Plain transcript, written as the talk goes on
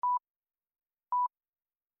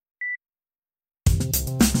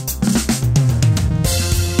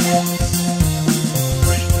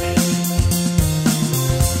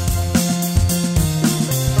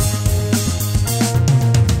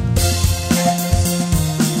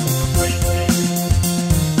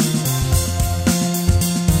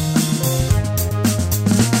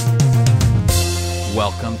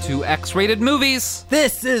to X-Rated Movies.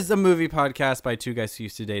 This is a movie podcast by two guys who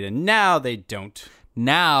used to date, and now they don't.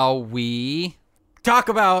 Now we Talk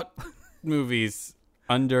about movies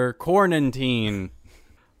under quarantine.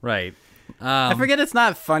 Right. I forget it's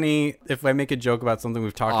not funny if I make a joke about something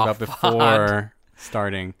we've talked about before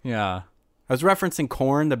starting. Yeah. I was referencing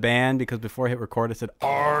Korn, the band, because before I hit record, I said,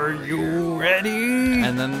 "Are you ready?"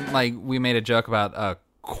 And then, we made a joke about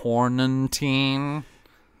quarantine.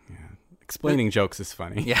 Explaining jokes is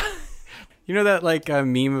funny. Yeah. You know that,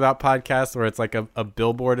 meme about podcasts where it's like a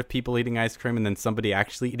billboard of people eating ice cream and then somebody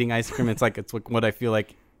actually eating ice cream? It's like what I feel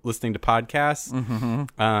like listening to podcasts.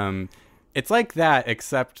 Mm-hmm. It's like that,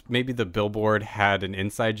 except maybe the billboard had an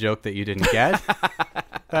inside joke that you didn't get.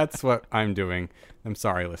 That's what I'm doing. I'm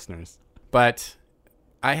sorry, listeners. But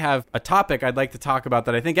I have a topic I'd like to talk about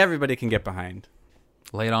that I think everybody can get behind.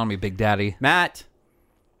 Lay it on me, Big Daddy. Matt,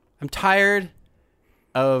 I'm tired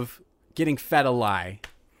of getting fed a lie.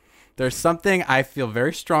 There's something I feel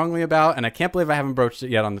very strongly about, and I can't believe I haven't broached it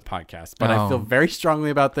yet on the podcast, but I feel very strongly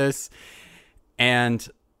about this, and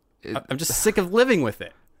I'm just sick of living with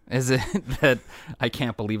it. Is it that I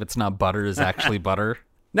can't believe it's not butter is actually butter?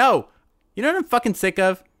 No. You know what I'm fucking sick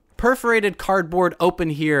of? Perforated cardboard open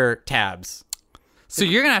here tabs. So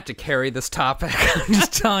you're going to have to carry this topic. I'm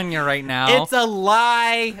just telling you right now. It's a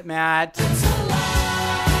lie, Matt.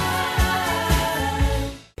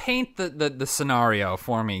 Paint the scenario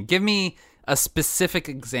for me. Give me a specific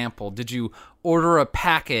example. Did you order a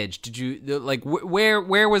package? Did you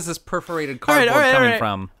where was this perforated cardboard coming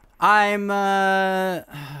from? I'm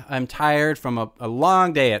tired from a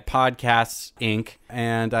long day at Podcasts Inc.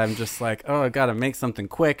 And I'm just like, I gotta make something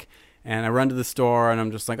quick. And I run to the store and I'm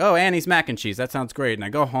just like, Annie's mac and cheese. That sounds great. And I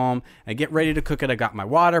go home, I get ready to cook it. I got my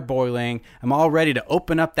water boiling. I'm all ready to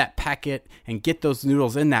open up that packet and get those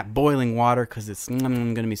noodles in that boiling water because it's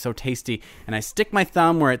going to be so tasty. And I stick my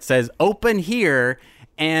thumb where it says open here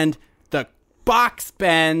and the box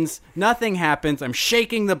bends. Nothing happens. I'm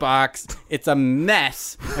shaking the box. It's a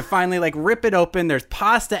mess. I finally rip it open. There's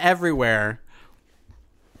pasta everywhere.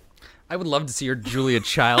 I would love to see your Julia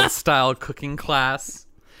Childs style cooking class.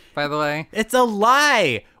 By the way, it's a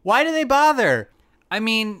lie. Why do they bother? I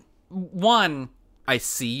mean, one, I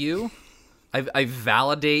see you. I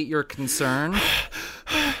validate your concern.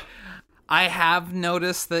 I have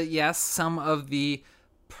noticed that, yes, some of the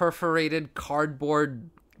perforated cardboard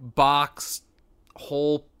box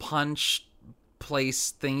hole punch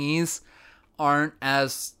place thingies aren't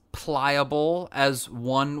as pliable as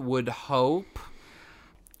one would hope.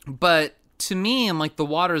 But to me, I'm like, the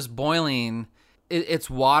water's boiling. It's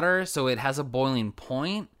water, so it has a boiling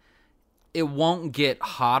point. It won't get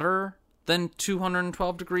hotter than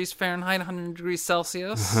 212 degrees Fahrenheit, 100 degrees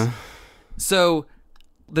Celsius. Uh-huh. So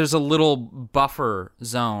there's a little buffer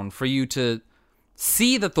zone for you to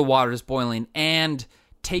see that the water is boiling and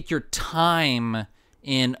take your time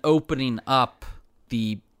in opening up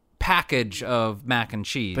the package of mac and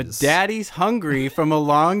cheese. But Daddy's hungry from a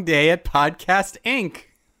long day at Podcast Inc.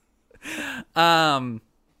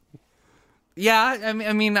 Yeah,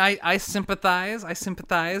 I mean, I sympathize.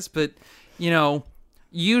 But,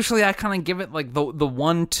 usually I kind of give it the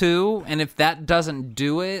 1-2, and if that doesn't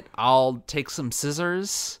do it, I'll take some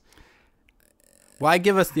scissors. Why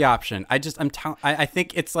give us the option? I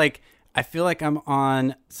think it's I feel like I'm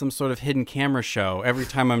on some sort of hidden camera show every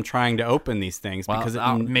time I'm trying to open these things. Well, because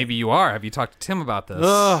maybe you are. Have you talked to Tim about this?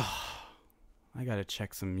 Ugh. I gotta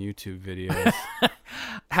check some YouTube videos.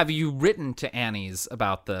 Have you written to Annie's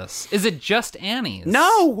about this? Is it just Annie's?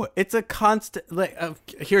 No, it's a constant.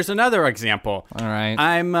 Here's another example. All right,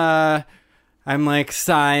 I'm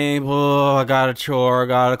sighing. I got a chore.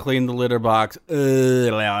 Gotta clean the litter box.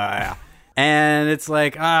 And it's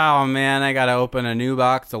oh man, I gotta open a new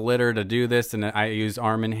box of litter to do this, and I use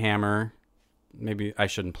Arm & Hammer. Maybe I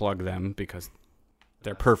shouldn't plug them because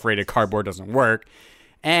their perforated cardboard doesn't work.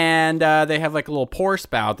 And they have a little pour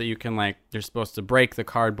spout that you can you're supposed to break the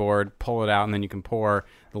cardboard, pull it out, and then you can pour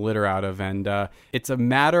the litter out of. And it's a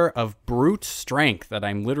matter of brute strength that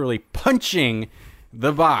I'm literally punching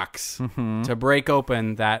the box to break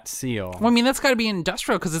open that seal. Well, I mean, that's got to be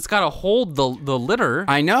industrial because it's got to hold the litter.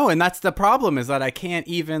 I know, and that's the problem is that I can't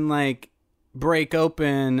even break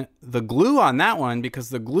open the glue on that one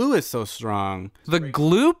because the glue is so strong. The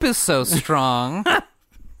gloop is so strong.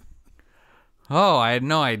 Oh, I had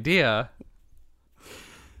no idea.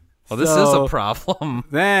 Well, this is a problem.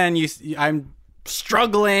 Then I'm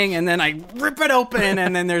struggling, and then I rip it open,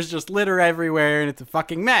 and then there's just litter everywhere, and it's a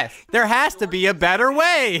fucking mess. There has to be a better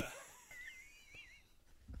way.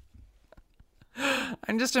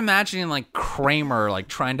 I'm just imagining like Kramer like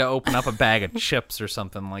trying to open up a bag of chips or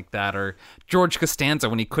something like that, or George Costanza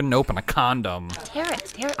when he couldn't open a condom. Tear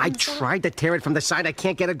it. I tried to tear it from the side. I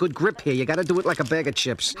can't get a good grip here. You gotta do it like a bag of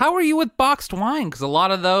chips. How are you with boxed wine? Because a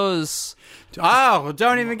lot of those... Oh,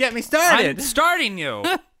 don't even get me started. I'm starting you.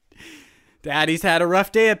 Daddy's had a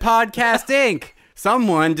rough day at Podcast Inc.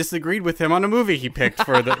 Someone disagreed with him on a movie he picked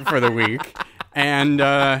for the week,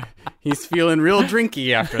 and he's feeling real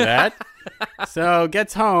drinky after that. So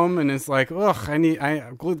gets home and is like, ugh,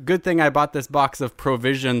 good thing I bought this box of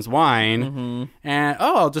Provisions wine, and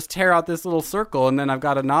I'll just tear out this little circle, and then I've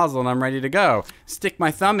got a nozzle and I'm ready to go. Stick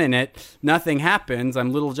my thumb in it, nothing happens.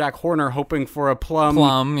 I'm little Jack Horner hoping for a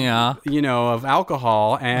plum, yeah, of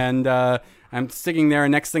alcohol, and I'm sitting there,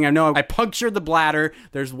 and next thing I know, I punctured the bladder.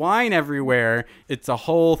 There's wine everywhere. It's a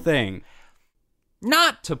whole thing.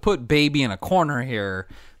 Not to put baby in a corner here,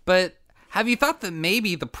 but have you thought that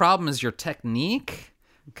maybe the problem is your technique?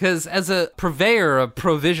 Because as a purveyor of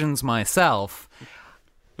Provisions myself,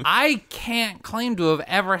 I can't claim to have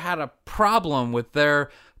ever had a problem with their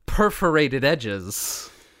perforated edges.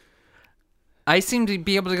 I seem to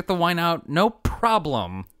be able to get the wine out no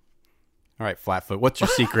problem. All right, Flatfoot, what's your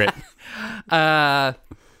secret?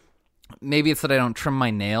 Maybe it's that I don't trim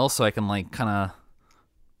my nails so I can like kind of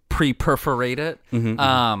pre-perforate it.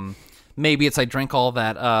 Maybe it's I drink all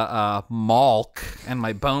that malk and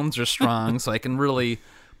my bones are strong so I can really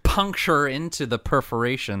puncture into the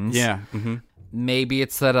perforations. Yeah. Maybe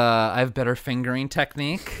it's that I have better fingering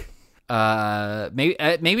technique.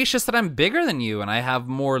 Maybe it's just that I'm bigger than you and I have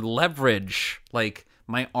more leverage. Like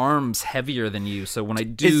my arm's heavier than you, so when I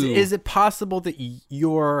do... Is it possible that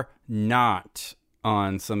you're not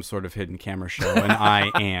on some sort of hidden camera show and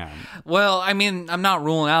I am? Well, I mean, I'm not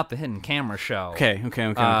ruling out the hidden camera show. Okay.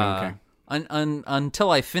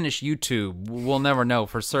 Until I finish YouTube, we'll never know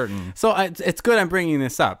for certain. So it's good I'm bringing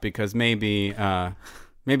this up because maybe I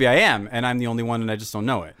am, and I'm the only one and I just don't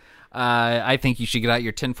know it. I think you should get out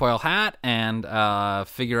your tinfoil hat and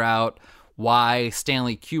figure out why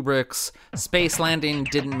Stanley Kubrick's Space Landing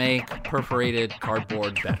didn't make perforated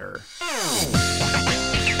cardboard better.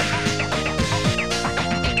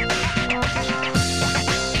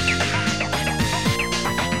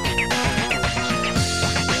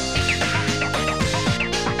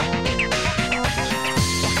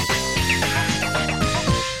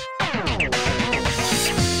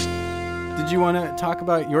 Did you want to talk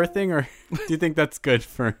about your thing, or do you think that's good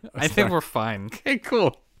for... I think we're fine. Okay,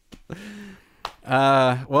 cool.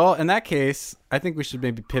 Well, in that case, I think we should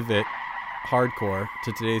maybe pivot hardcore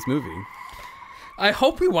to today's movie. I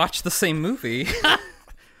hope we watched the same movie.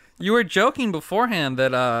 You were joking beforehand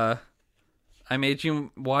that I made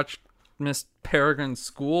you watch Miss Peregrine's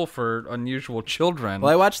School for Unusual Children.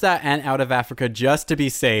 Well, I watched that and Out of Africa just to be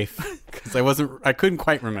safe because I couldn't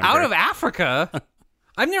quite remember. Out of Africa?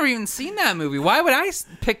 I've never even seen that movie. Why would I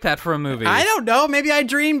pick that for a movie? I don't know. Maybe I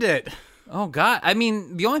dreamed it. Oh, God. I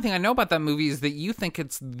mean, the only thing I know about that movie is that you think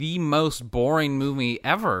it's the most boring movie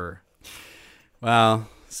ever. Well,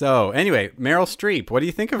 so anyway, Meryl Streep. What do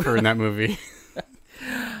you think of her in that movie?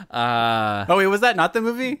 Oh, wait, was that not the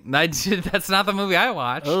movie? That's not the movie I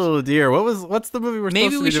watched. Oh, dear. What's the movie we're supposed to be doing?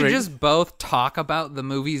 Maybe we should just both talk about the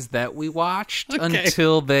movies that we watched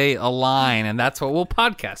until they align, and that's what we'll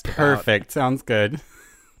podcast about. Perfect. Sounds good.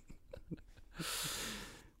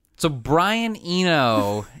 So Brian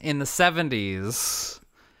Eno in the 70s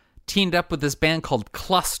teamed up with this band called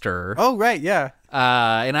Cluster. Oh, right, yeah.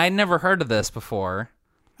 And I'd never heard of this before.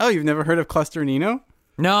 Oh, you've never heard of Cluster and Eno?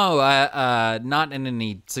 No, not in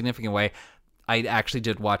any significant way. I actually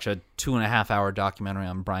did watch a 2.5-hour documentary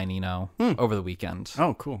on Brian Eno over the weekend.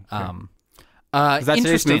 Oh, cool. Okay. Is that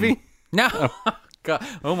today's movie? No. God.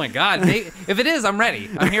 Oh, my God. If it is, I'm ready.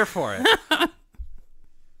 I'm here for it.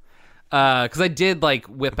 Because I did like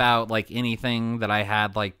whip out like anything that I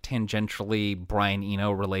had like tangentially Brian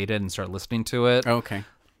Eno related and start listening to it. Okay.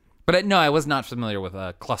 But no, I was not familiar with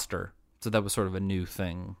Cluster, so that was sort of a new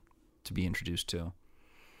thing to be introduced to.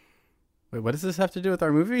 Wait, what does this have to do with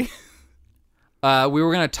our movie? We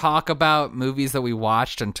were going to talk about movies that we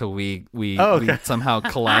watched until we somehow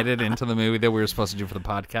collided into the movie that we were supposed to do for the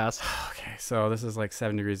podcast. Okay, so this is like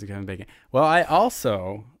 7 degrees of Kevin Bacon. Well, I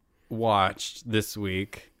also watched this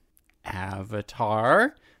week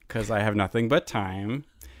Avatar because I have nothing but time,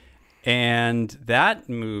 and that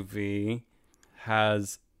movie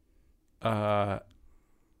has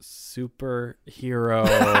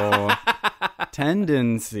superhero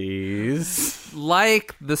tendencies,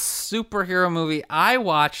 like the superhero movie I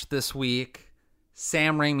watched this week,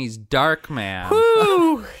 Sam Raimi's Darkman.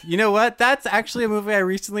 Woo! You know what? That's actually a movie I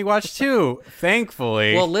recently watched too.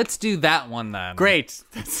 Thankfully. Well, let's do that one then. Great.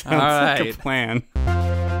 That sounds All like a right. plan.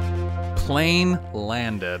 Plane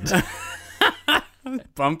landed.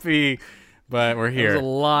 Bumpy, but we're There's a here.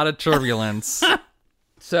 lot of turbulence.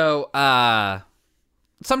 So,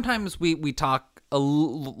 sometimes we talk,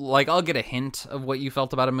 like, I'll get a hint of what you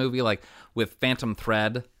felt about a movie. Like, with Phantom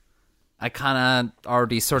Thread, I kind of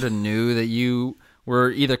already sort of knew that you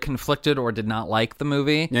were either conflicted or did not like the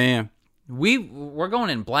movie. Yeah. We're going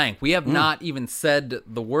in blank. We have not even said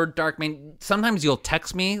the word Darkman. Sometimes you'll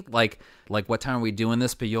text me, like what time are we doing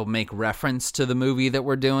this? But you'll make reference to the movie that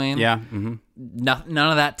we're doing. Yeah. Mm-hmm. None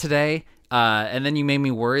of that today. And then you made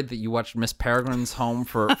me worried that you watched Miss Peregrine's Home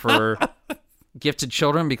for gifted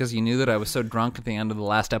children because you knew that I was so drunk at the end of the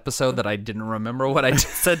last episode that I didn't remember what I just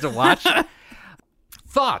said to watch.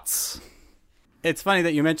 Thoughts? It's funny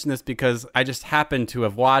that you mentioned this because I just happened to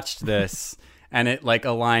have watched this and it like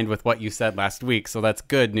aligned with what you said last week. So that's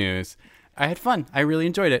good news. I had fun. I really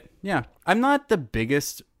enjoyed it. Yeah. I'm not the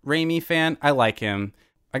biggest Raimi fan. I like him.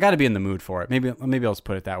 I got to be in the mood for it. Maybe I'll just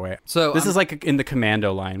put it that way. So this is like in the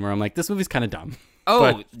Commando line where I'm like, this movie's kind of dumb. Oh,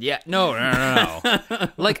 But- yeah. No.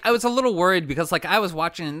 Like, I was a little worried because, like, I was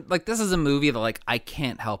watching, like, this is a movie that, like, I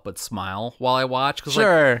can't help but smile while I watch. Cause, like,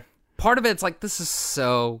 Sure. part of it's like, this is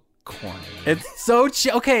so corny. It's so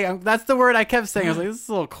okay, that's the word I kept saying. I was like, this is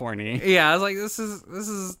a little corny. Yeah, I was like, this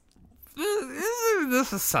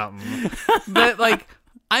is something. But, like,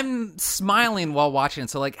 I'm smiling while watching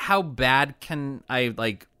it. So, like, how bad can I,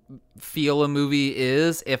 like, feel a movie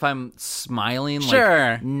is if I'm smiling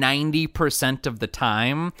Sure. like 90% of the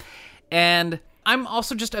time? And I'm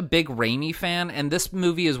also just a big Raimi fan, and this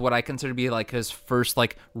movie is what I consider to be like his first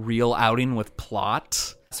like real outing with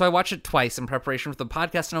plot. So I watched it twice in preparation for the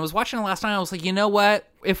podcast, and I was watching it last night, and I was like, you know what?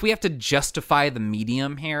 If we have to justify the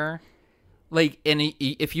medium here, like, and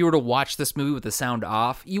if you were to watch this movie with the sound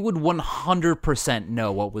off, you would 100%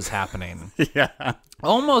 know what was happening. Yeah.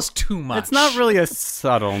 Almost too much. It's not really a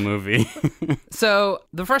subtle movie. So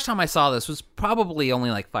the first time I saw this was probably only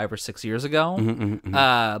like 5 or 6 years ago.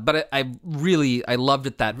 But I loved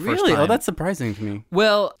it that first Really? time. Oh, that's surprising to me.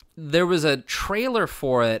 Well, there was a trailer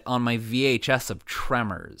for it on my VHS of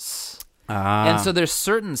Tremors. And so there's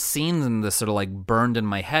certain scenes in this that are like burned in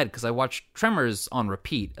my head because I watched Tremors on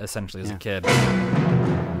repeat essentially as a kid.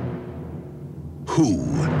 Who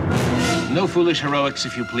No foolish heroics,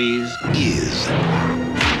 if you please. is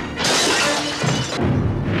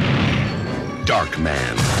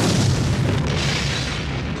Darkman?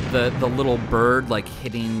 The little bird like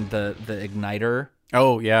hitting the igniter.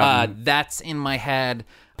 Oh, yeah. That's in my head.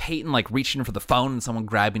 Peyton like reaching for the phone and someone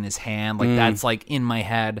grabbing his hand. Like that's like in my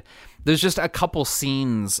head. There's just a couple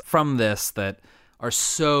scenes from this that are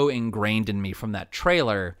so ingrained in me from that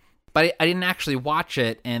trailer. But I didn't actually watch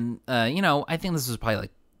it. And, I think this was probably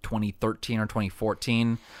like 2013 or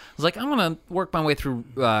 2014. I was like, I'm going to work my way through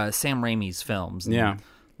Sam Raimi's films. And, Yeah.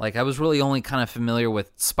 Like, I was really only kind of familiar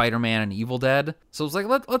with Spider-Man and Evil Dead. So I was like,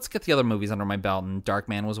 let's get the other movies under my belt. And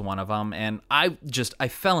Darkman was one of them. And I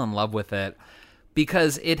fell in love with it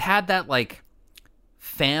because it had that, like,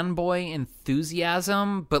 fanboy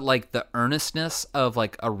enthusiasm, but, like, the earnestness of,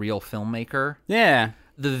 like, a real filmmaker. yeah.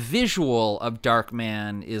 The visual of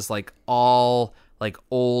Darkman is, like, all, like,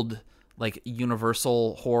 old, like,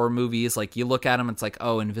 Universal horror movies. Like, you look at them, it's like,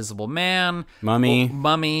 oh, Invisible Man. Mummy.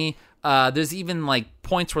 Mummy. There's even, like,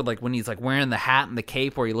 points where, like, when he's, like, wearing the hat and the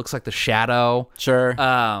cape where he looks like the Shadow. Sure.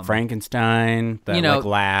 Frankenstein, the like,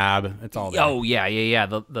 lab. It's all there. Oh, yeah.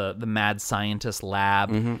 The mad scientist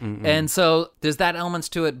lab. And so there's that elements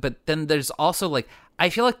to it, but then there's also, like, I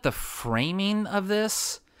feel like the framing of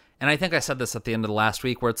this, and I think I said this at the end of the last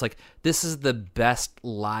week, where it's like, this is the best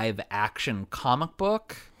live action comic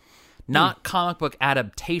book. Not comic book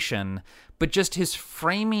adaptation, but just his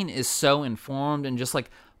framing is so informed, and just,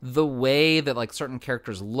 like, the way that, like, certain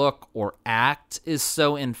characters look or act is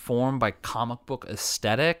so informed by comic book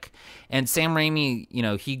aesthetic. And Sam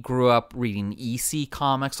Raimi, he grew up reading EC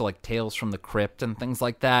comics, so, like, Tales from the Crypt and things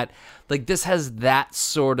like that. Like, this has that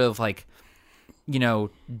sort of, like,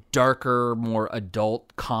 darker, more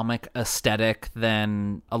adult comic aesthetic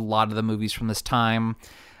than a lot of the movies from this time.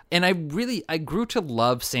 And I grew to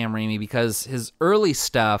love Sam Raimi because his early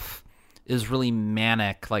stuff is really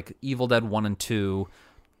manic, like Evil Dead 1 and 2.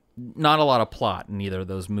 Not a lot of plot in either of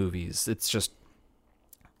those movies. It's just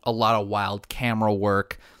a lot of wild camera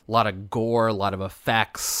work, a lot of gore, a lot of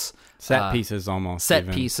effects. Set pieces almost. Set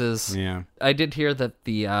even. pieces. Yeah. I did hear that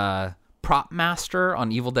the prop master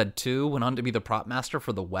on Evil Dead 2 went on to be the prop master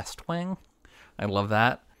for The West Wing. I love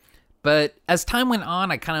that. But as time went on,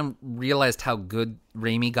 I kind of realized how good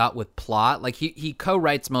Raimi got with plot. Like, he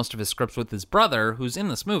co-writes most of his scripts with his brother, who's in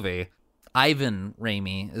this movie. Ivan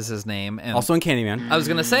Raimi is his name. And Also in Candyman. I was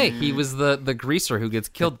going to say, he was the greaser who gets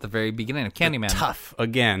killed at the very beginning of Candyman. Tough,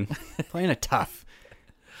 again. Playing a tough.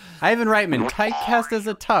 Ivan Reitman, typecast as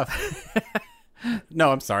a tough.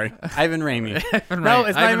 No, I'm sorry. Ivan Raimi. No,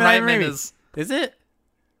 it's not even Ivan Raimi. Is it?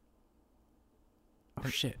 Oh,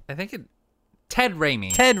 shit. I think Ted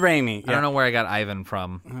Raimi. Ted Raimi. I don't know where I got Ivan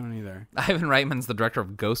from. I don't either. Ivan Reitman's the director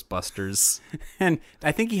of Ghostbusters. And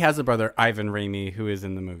I think he has a brother, Ivan Raimi, who is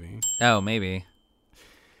in the movie. Oh, maybe.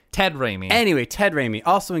 Ted Raimi. Anyway, Ted Raimi,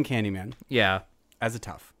 also in Candyman. Yeah. As a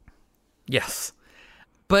tough. Yes.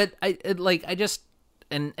 But I just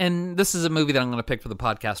and this is a movie that I'm going to pick for the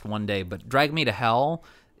podcast one day, but Drag Me to Hell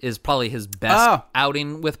is probably his best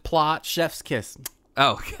outing with plot. Chef's Kiss.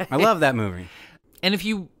 Oh, okay. I love that movie. And if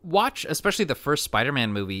you watch, especially the first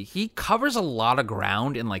Spider-Man movie, he covers a lot of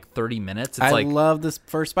ground in like 30 minutes. It's I love this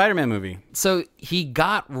first Spider-Man movie. So he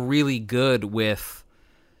got really good with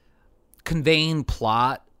conveying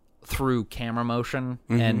plot through camera motion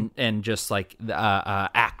and just like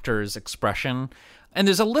actors' expression. And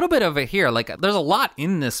there's a little bit of it here. Like, there's a lot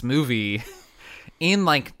in this movie. In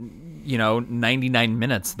 99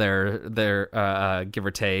 minutes there, give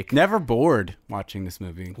or take. Never bored watching this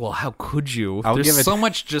movie. Well, how could you? I'll There's give it so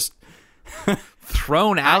much just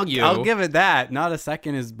thrown at you. I'll give it that. Not a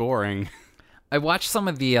second is boring. I watched some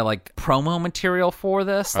of the promo material for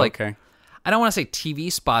this. Okay. I don't want to say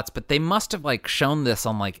TV spots, but they must have shown this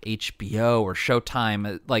on HBO or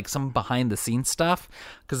Showtime, some behind the scenes stuff,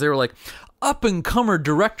 because they were like, up and comer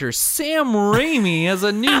director Sam Raimi has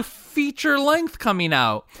a new feature length coming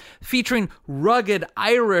out featuring rugged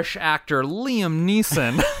Irish actor Liam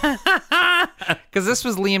Neeson. Because this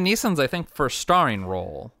was Liam Neeson's, I think, first starring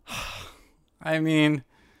role. I mean,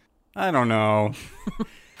 I don't know.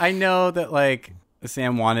 I know that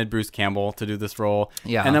Sam wanted Bruce Campbell to do this role.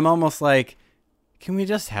 Yeah. And I'm almost like, can we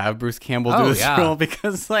just have Bruce Campbell do this role?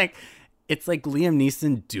 Because it's like Liam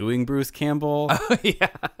Neeson doing Bruce Campbell. Oh, yeah.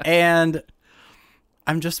 And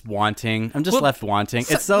I'm just wanting. I'm just left wanting.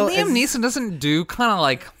 Liam Neeson doesn't do kind of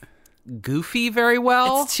goofy very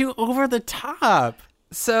well. It's too over the top.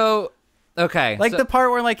 So, okay. The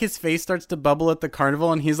part where his face starts to bubble at the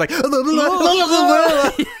carnival and he's like, and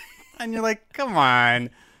you're like, come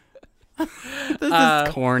on. This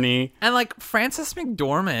is corny. And Frances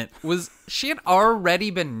McDormand she had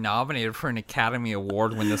already been nominated for an Academy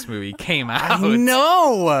Award when this movie came out.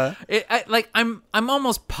 No, I'm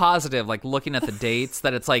almost positive, looking at the dates,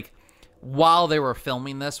 that it's while they were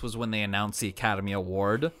filming this was when they announced the Academy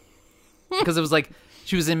Award, because it was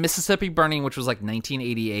she was in Mississippi Burning, which was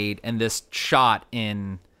 1988, and this shot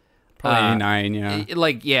in probably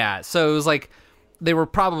 89. Yeah. So it was they were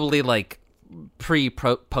probably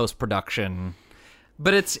post production,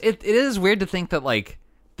 but it is weird to think that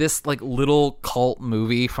this little cult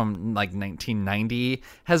movie from 1990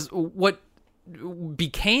 has what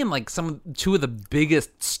became two of the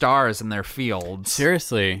biggest stars in their field.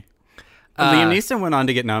 Seriously. Liam Neeson went on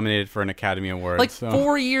to get nominated for an Academy Award.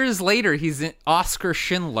 4 years later, he's in Oscar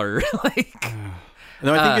Schindler. No, I think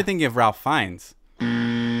you're thinking of Ralph Fiennes.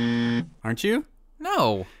 Aren't you?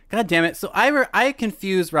 No. God damn it. So I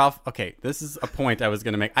confuse Ralph. Okay, this is a point I was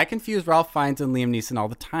going to make. I confuse Ralph Fiennes and Liam Neeson all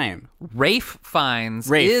the time. Rafe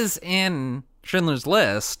Fiennes is in Schindler's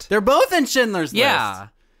List. They're both in Schindler's List. Yeah.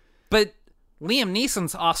 But Liam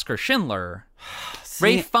Neeson's Oscar Schindler.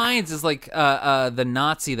 Rafe Fiennes is the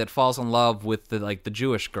Nazi that falls in love with the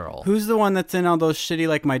Jewish girl. Who's the one that's in all those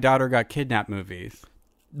shitty My Daughter Got Kidnapped movies?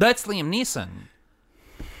 That's Liam Neeson.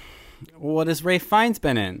 What has Rafe Fiennes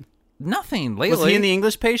been in? Nothing lately. Was he in The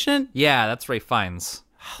English Patient? Yeah, that's Rafe Fiennes.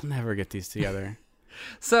 I'll never get these together.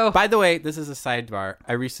 So, by the way, this is a sidebar.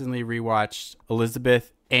 I recently rewatched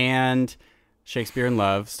Elizabeth and Shakespeare in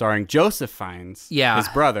Love, starring Joseph Fiennes, his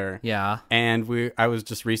brother. Yeah. And I was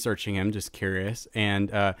just researching him, just curious.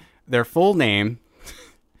 And their full name,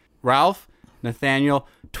 Ralph Nathaniel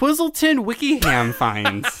Twizzleton Wickham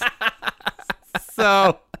Fiennes.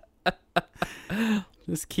 So,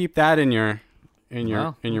 just keep that in your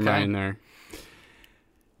mind there.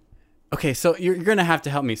 Okay, so you're gonna have to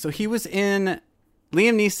help me. So he was in.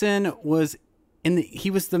 Liam Neeson was he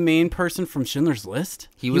was the main person from Schindler's List.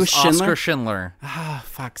 He was Oscar Schindler. Ah,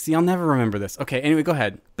 fuck. See, I'll never remember this. Okay, anyway, go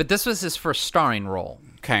ahead. But this was his first starring role.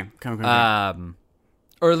 Okay, come.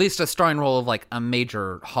 Or at least a starring role of like a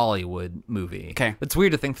major Hollywood movie. Okay. It's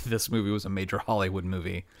weird to think that this movie was a major Hollywood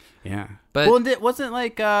movie. Yeah. But- well, it wasn't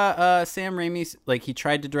like Sam Raimi's, like, he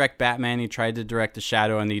tried to direct Batman, he tried to direct The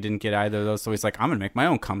Shadow, and he didn't get either of those, so he's like, I'm going to make my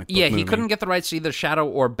own comic book movie. He couldn't get the rights to either Shadow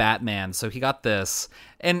or Batman, so he got this.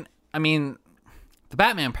 And, I mean, the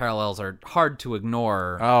Batman parallels are hard to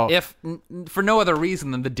ignore, if for no other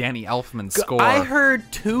reason than the Danny Elfman score. I heard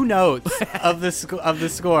 2 notes of the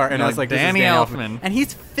score, and I was like, Danny this is Elfman. And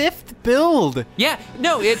he's 5th build. Yeah,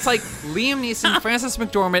 no, it's like Liam Neeson, Frances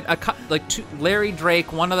McDormand, Larry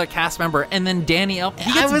Drake, one other cast member, and then Danny Elfman.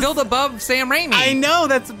 He gets billed above Sam Raimi. I know,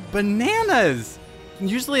 that's bananas.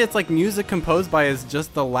 Usually it's like music composed by is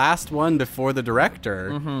just the last one before the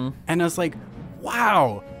director. Mm-hmm. And I was like,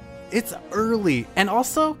 wow, it's early. And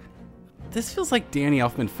also, this feels like Danny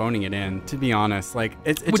Elfman phoning it in, to be honest. Like,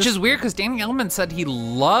 Which is weird because Danny Elfman said he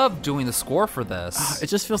loved doing the score for this. It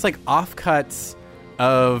just feels like offcuts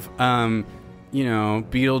of,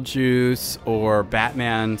 Beetlejuice or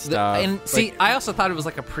Batman stuff. I also thought it was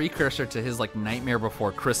like a precursor to his like Nightmare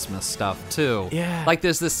Before Christmas stuff too. Yeah. Like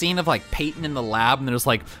there's this scene of like Peyton in the lab and there's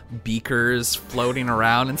like beakers floating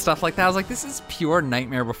around and stuff like that. I was like, this is pure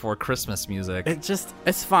Nightmare Before Christmas music.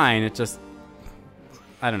 It's fine. It just,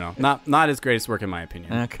 I don't know. Not his greatest work in my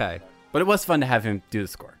opinion. Okay. But it was fun to have him do the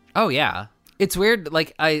score. Oh yeah. It's weird.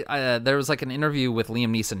 Like there was like an interview with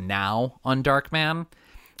Liam Neeson now on Darkman.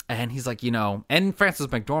 And he's like, and Frances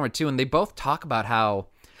McDormand too, and they both talk about how,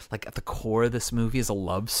 like, at the core of this movie is a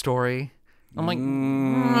love story. I'm like,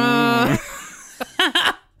 nice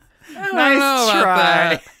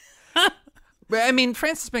try. But I mean,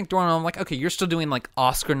 Frances McDormand, I'm like, okay, you're still doing like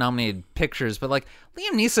Oscar-nominated pictures, but like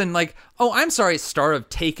Liam Neeson, like, oh, I'm sorry, star of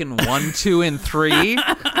Taken 1, 2, and 3.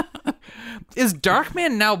 Is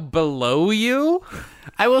Darkman now below you?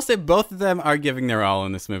 I will say both of them are giving their all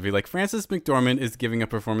in this movie. Like, Frances McDormand is giving a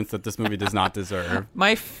performance that this movie does not deserve.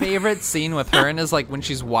 My favorite scene with her is like when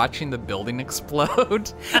she's watching the building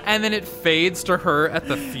explode, and then it fades to her at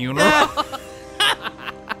the funeral. Yeah.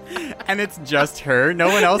 And it's just her. No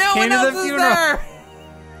one else came to the funeral.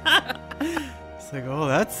 It's like, oh,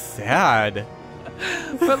 that's sad.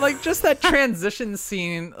 But like just that transition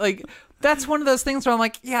scene, like that's one of those things where I'm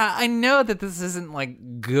like, yeah, I know that this isn't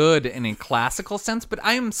like good in a classical sense, but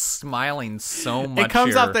I am smiling so much. It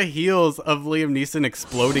comes here. off the heels of Liam Neeson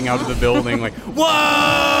exploding out of the building, like,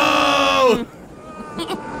 whoa!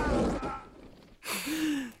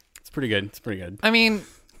 It's pretty good. It's pretty good. I mean,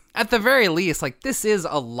 at the very least, like this is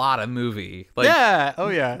a lot of movie. Like, yeah. Oh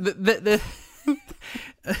yeah.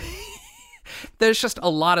 There's just a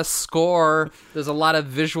lot of score. There's a lot of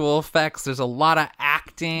visual effects. There's a lot of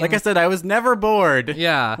acting. Like I said, I was never bored.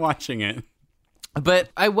 Yeah. Watching it. But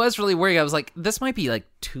I was really worried. I was like, this might be like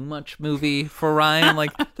too much movie for Ryan.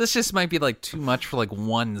 Like this just might be like too much for like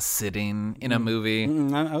one sitting in a movie.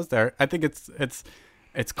 I was there. I think it's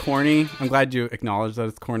corny. I'm glad you acknowledged that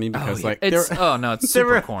it's corny because it's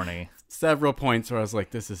super corny. Several points where I was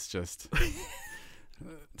like, this is just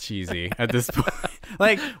cheesy at this point.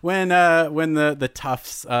 Like when the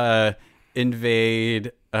toughs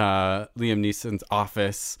invade Liam Neeson's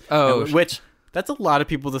office. Which that's a lot of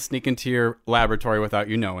people to sneak into your laboratory without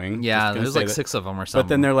you knowing. Yeah, there's like 6 of them or something.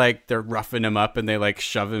 But then they're roughing him up and they like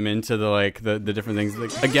shove him into the different things.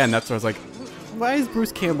 Like, again, that's where I was like, why is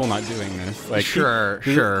Bruce Campbell not doing this? Like, sure.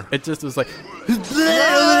 It just was like,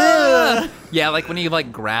 yeah, like when he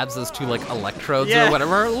like grabs those 2 like electrodes or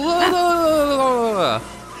whatever.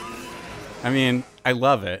 I mean, I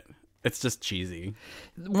love it. It's just cheesy.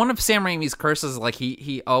 One of Sam Raimi's curses is like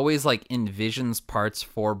he always like envisions parts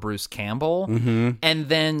for Bruce Campbell, and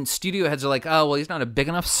then studio heads are like, oh well, he's not a big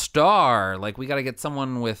enough star. Like we got to get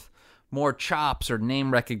someone with more chops or name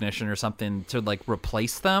recognition or something to like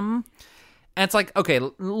replace them. And it's like, okay,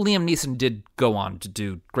 Liam Neeson did go on to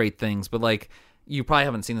do great things, but like you probably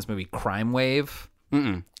haven't seen this movie Crime Wave.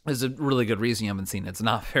 There's a really good reason you haven't seen it. It's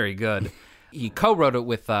not very good. He co-wrote it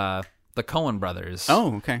with the Coen brothers.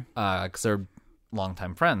 Oh, okay. Because they're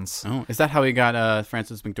longtime friends. Oh, is that how he got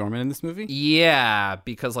Frances McDormand in this movie? Yeah,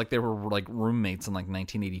 because like they were like roommates in like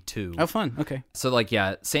 1982. Oh, fun. Okay. So like,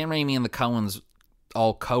 yeah, Sam Raimi and the Coens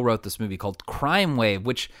all co-wrote this movie called Crime Wave,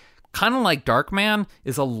 which kind of like Darkman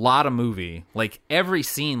is a lot of movie. Like every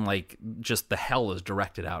scene, like just the hell is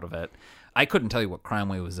directed out of it. I couldn't tell you what Crime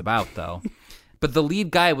Wave was about though. But the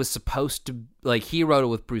lead guy was supposed to, like, he wrote it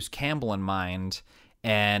with Bruce Campbell in mind,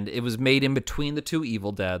 and it was made in between the 2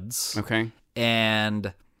 Evil Deads. Okay.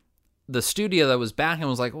 And the studio that was backing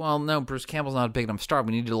was like, well, no, Bruce Campbell's not a big enough star.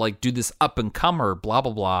 We need to, like, do this up-and-comer, blah,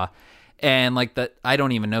 blah, blah. And, like, that I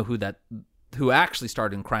don't even know who actually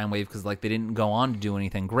started in Crime Wave because, like, they didn't go on to do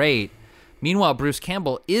anything great. Meanwhile, Bruce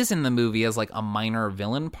Campbell is in the movie as like a minor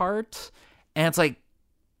villain part, and it's like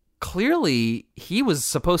clearly he was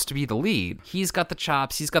supposed to be the lead. He's got the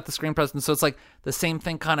chops, he's got the screen presence, so it's like the same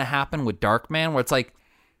thing kind of happened with Darkman, where it's like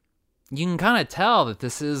you can kind of tell that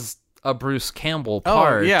this is a Bruce Campbell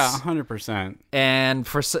part. Oh, yeah, 100%. And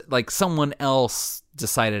for like someone else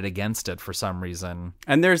decided against it for some reason.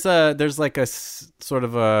 And there's like a sort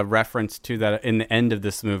of a reference to that in the end of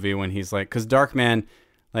this movie when he's like, because Darkman,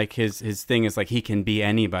 like his thing is like he can be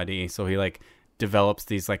anybody, so he like develops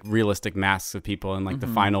these like realistic masks of people, and like the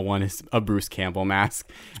final one is a Bruce Campbell mask,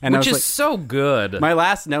 and Which is like, so good. my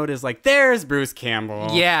last note is like, there's Bruce Campbell.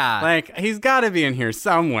 Yeah. Like he's got to be in here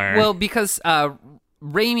somewhere. Well, because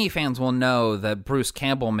Raimi fans will know that Bruce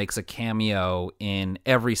Campbell makes a cameo in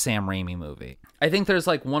every Sam Raimi movie. I think there's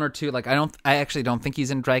like one or two, like I actually don't think he's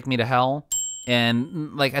in Drag Me to Hell,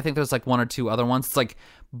 and like I think there's like one or two other ones. It's like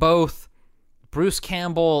both Bruce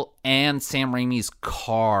Campbell and Sam Raimi's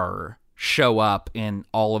car show up in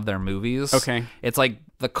all of their movies. Okay. It's like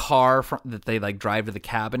the car that they like drive to the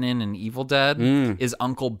cabin in Evil Dead is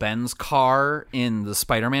Uncle Ben's car in the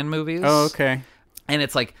Spider-Man movies. Oh, okay. And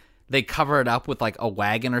it's like they cover it up with like a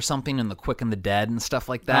wagon or something in The Quick and the Dead and stuff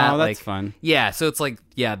like that. Oh, that's like, fun. Yeah, so it's like,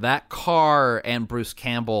 yeah, that car and Bruce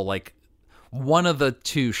Campbell, like one of the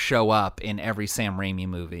two show up in every Sam Raimi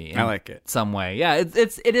movie. I like it. Some way. Yeah,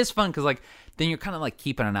 it is fun because like then you're kind of like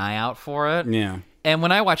keeping an eye out for it. Yeah. And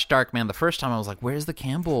when I watched Darkman the first time, I was like, where's the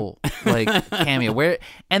Campbell like cameo? Where?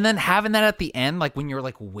 And then having that at the end, like when you're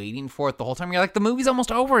like waiting for it the whole time, you're like, the movie's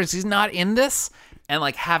almost over. Is he not in this? And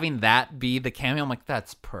like having that be the cameo, I'm like,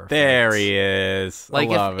 that's perfect. There he is. Like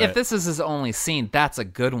I love if it. this is his only scene, that's a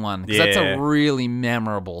good one. Because that's a really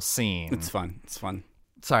memorable scene. It's fun. It's fun.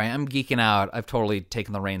 Sorry, I'm geeking out. I've totally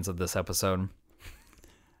taken the reins of this episode.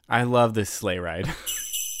 I love this sleigh ride.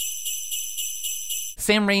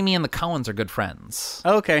 Sam Raimi and the Coens are good friends.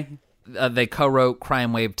 Okay. They co-wrote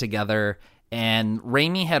Crime Wave together, and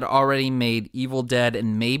Raimi had already made Evil Dead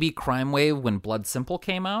and maybe Crime Wave when Blood Simple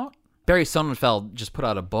came out. Barry Sonnenfeld just put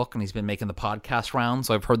out a book, and he's been making the podcast round,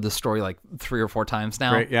 so I've heard this story like 3 or 4 times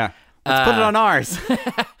now. Great, yeah. Let's put it on ours.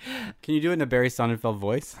 Can you do it in a Barry Sonnenfeld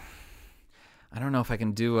voice? I don't know if I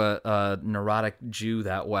can do a neurotic Jew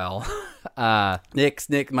that well.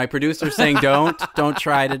 Nick, my producer's saying don't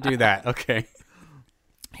try to do that. Okay.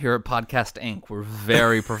 Here at Podcast Inc., we're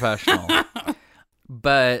very professional.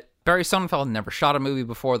 But Barry Sonnenfeld had never shot a movie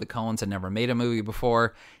before. The Coens had never made a movie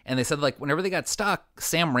before. And they said, like, whenever they got stuck,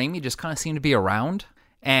 Sam Raimi just kind of seemed to be around.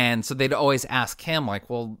 And so they'd always ask him, like,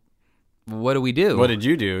 well, what do we do? What did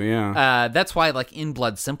you do? Yeah. That's why, like, in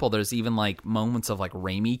Blood Simple, there's even, like, moments of, like,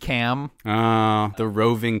 Raimi cam. The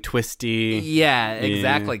roving, twisty. Yeah,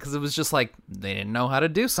 exactly. Because it was just, like, they didn't know how to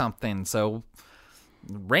do something. So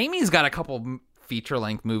Raimi's got a couple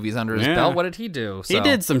feature-length movies under his belt. What did he do? He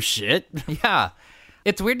did some shit. Yeah.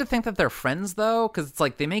 It's weird to think that they're friends, though, because it's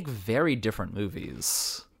like they make very different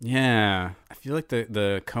movies. Yeah. I feel like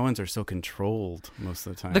the Coens are so controlled most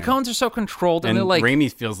of the time. The Coens are so controlled, and and they're like...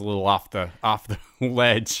 Raimi feels a little off the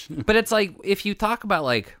ledge. But it's like, if you talk about,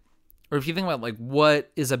 like... Or if you think about, like,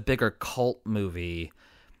 what is a bigger cult movie?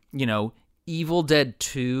 You know, Evil Dead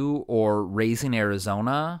 2 or Raising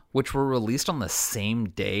Arizona, which were released on the same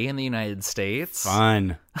day in the United States.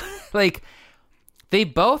 Fun. Like... They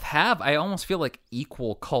both have, I almost feel like,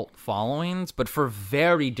 equal cult followings, but for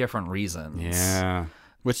very different reasons. Yeah.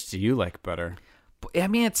 Which do you like better? I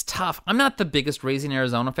mean, it's tough. I'm not the biggest Raising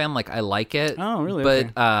Arizona fan. Like, I like it. Oh, really?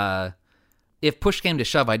 But Okay. If push came to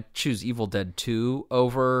shove, I'd choose Evil Dead 2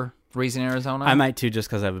 over Raising Arizona. I might too, just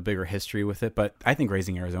because I have a bigger history with it, but I think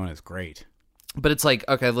Raising Arizona is great. But it's like,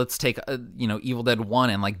 okay, let's take, Evil Dead 1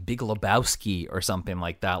 and, like, Big Lebowski or something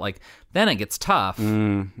like that. Like, then it gets tough.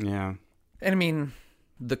 Yeah. And I mean,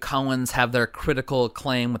 the Coens have their critical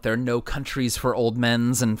acclaim with their No Countries for Old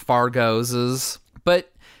Men's and Fargo's.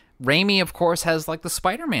 But Raimi, of course, has like the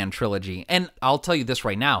Spider-Man trilogy. And I'll tell you this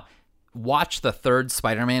right now. Watch the third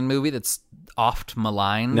Spider-Man movie that's oft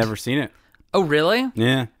maligned. Never seen it. Oh, really?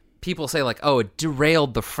 Yeah. People say like, oh, it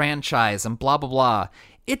derailed the franchise and blah, blah, blah.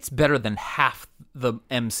 It's better than half the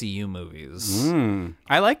MCU movies.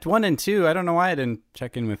 I liked 1 and 2. I don't know why I didn't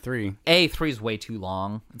check in with 3. 3's way too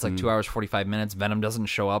long. It's like 2 hours, 45 minutes. Venom doesn't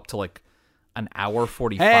show up till like an hour,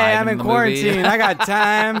 45 Hey, I'm in the quarantine. movie. I got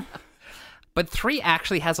time. But 3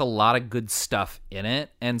 actually has a lot of good stuff in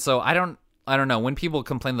it. And so I don't know. When people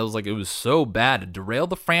complain that it was so bad, it derailed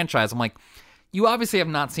the franchise, I'm like, you obviously have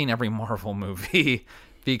not seen every Marvel movie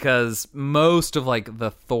because most of like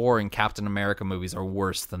the Thor and Captain America movies are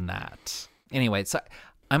worse than that. Anyway, so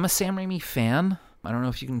I'm a Sam Raimi fan. I don't know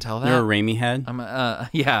if you can tell that. You're a Raimi head?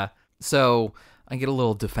 Yeah. So I get a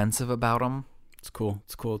little defensive about them. It's cool.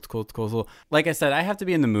 It's cool. Like I said, I have to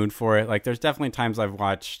be in the mood for it. Like, there's definitely times I've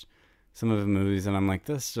watched some of the movies and I'm like,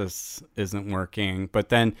 this just isn't working. But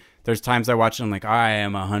then there's times I watch it and I'm like, I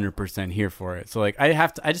am 100% here for it. So like, I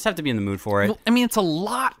just have to be in the mood for it. Well, I mean, it's a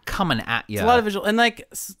lot coming at you. It's a lot of visual, and like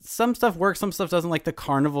some stuff works, some stuff doesn't. Like the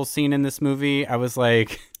carnival scene in this movie, I was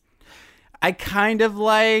like, I kind of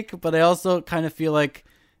like, but I also kind of feel like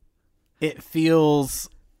it feels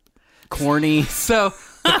corny. So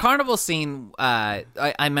the carnival scene, I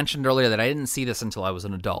mentioned earlier that I didn't see this until I was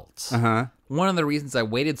an adult. Uh-huh. One of the reasons I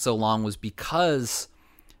waited so long was because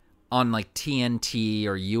on like TNT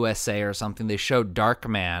or USA or something, they showed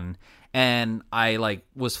Darkman, and I like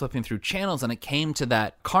was flipping through channels and it came to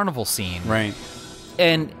that carnival scene. Right.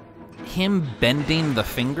 And him bending the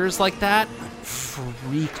fingers like that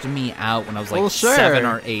freaked me out when I was like 7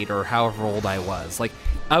 or 8 or however old I was. Like,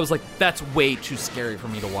 I was like, that's way too scary for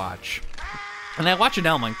me to watch. And I watch it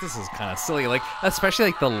now, I'm like, this is kind of silly. Like, especially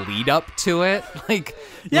like the lead up to it. Like,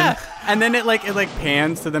 Yeah, and then it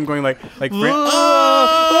pans to them going like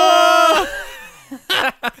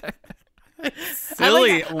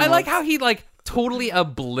silly. I like how he like totally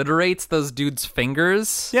obliterates those dudes'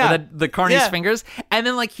 fingers. Yeah. Or the Carney's Yeah. fingers. And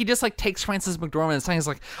then like he just like takes Frances McDormand and he's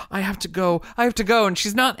like, I have to go. And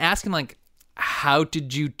she's not asking like, how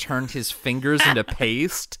did you turn his fingers into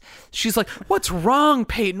paste? She's like, what's wrong,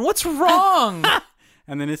 Peyton? What's wrong?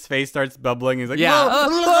 And then his face starts bubbling. He's like, Yeah.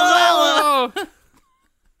 "Whoa."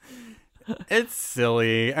 It's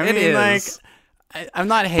silly. I It mean, is. like, I'm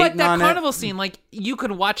not hating But that on carnival scene, like, you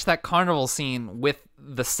could watch that carnival scene with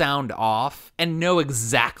the sound off and know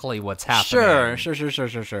exactly what's happening.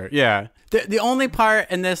 Sure. Yeah. The only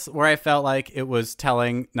part in this where I felt like it was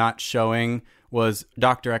telling, not showing, was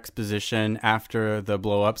Dr. Exposition after the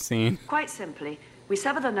blow-up scene. Quite simply, we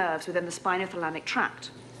sever the nerves within the spinothalamic tract,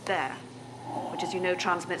 there, which, as you know,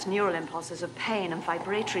 transmits neural impulses of pain and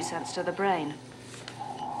vibratory sense to the brain.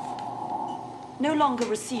 No longer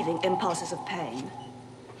receiving impulses of pain,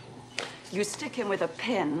 you stick him with a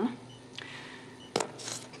pin,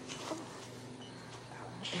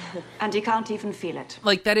 and he can't even feel it.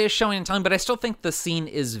 Like, that is showing and telling, but I still think the scene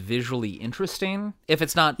is visually interesting. If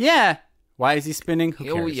it's not... Yeah. Why is he spinning? Who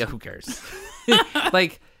cares? Oh, yeah, who cares?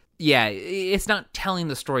 Like, yeah, it's not telling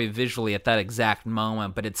the story visually at that exact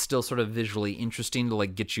moment, but it's still sort of visually interesting to,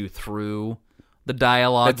 like, get you through the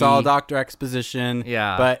dialogue. It's all Dr. Exposition,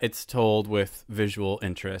 Yeah. but it's told with visual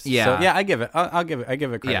interest. Yeah. So, yeah, I give it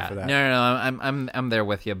credit for that. No, I'm there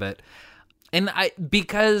with you, but... And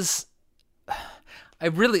because... I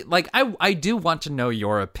really, like, I do want to know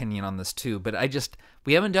your opinion on this, too, but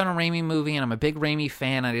we haven't done a Raimi movie, and I'm a big Raimi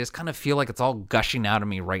fan, and I just kind of feel like it's all gushing out of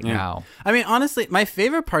me right now. I mean, honestly, my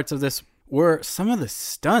favorite parts of this were some of the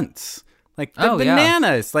stunts. Like, the Oh, yeah.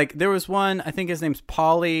 bananas. Like, there was one, I think his name's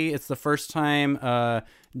Polly. It's the first time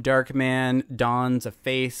Darkman dons a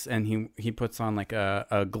face, and he puts on, like,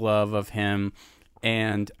 a glove of him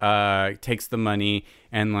and takes the money,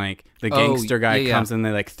 and, like, the gangster guy comes and they,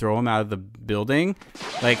 like, throw him out of the building.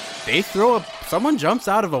 Like, someone jumps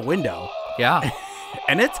out of a window. Yeah.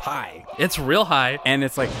 And it's high. It's real high. And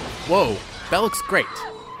it's like, whoa, that looks great.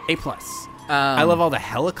 A+. I love all the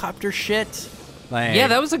helicopter shit. Like, Yeah,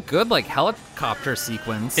 that was a good, like, helicopter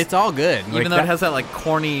sequence. it's all good. Even though it has that, like,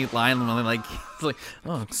 corny line where, like, it's like,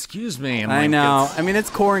 oh, excuse me. And, I like, know. it's- I mean, it's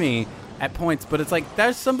corny at points, but it's like,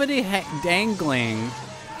 there's somebody dangling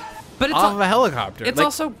But it's off of a helicopter. It's Like,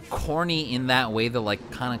 also corny in that way that, like,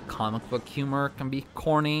 kind of comic book humor can be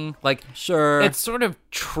corny. Like, Sure. it's sort of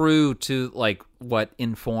true to, like, what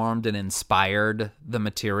informed and inspired the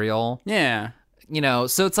material. yeah. You know,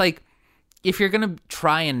 so it's like, if you're going to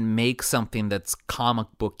try and make something that's comic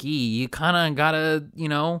booky, you kind of gotta, you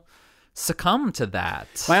know, succumb to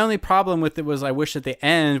that. My only problem with it was I wish at the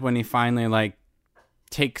end when he finally, like,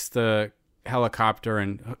 takes the helicopter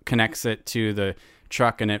and connects it to the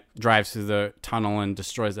truck and it drives through the tunnel and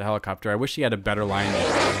destroys the helicopter. I wish he had a better line.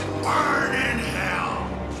 Burn in hell!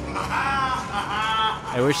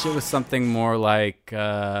 I wish it was something more like,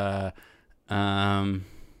 I don't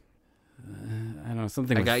know,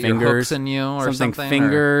 something I with got your fingers. hooks in you or something, or-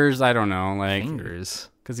 fingers. I don't know, like Fingers.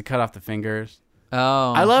 because he cut off the fingers.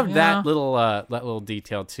 Oh. I loved yeah. that little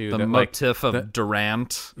detail too. The that, like, motif of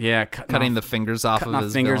Durant yeah, cutting the fingers off cutting of off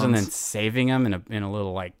his fingers and then villains. saving them in a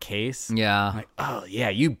little like case. Yeah. Like, oh yeah,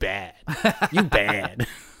 you bad, you bad.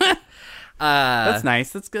 That's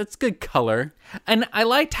nice. That's good. It's good color. And I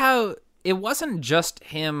liked how it wasn't just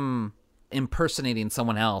him impersonating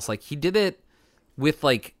someone else. Like, he did it with,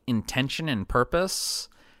 like, intention and purpose.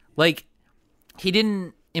 Like, he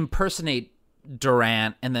didn't impersonate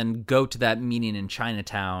Durant and then go to that meeting in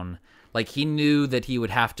Chinatown. Like, he knew that he would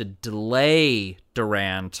have to delay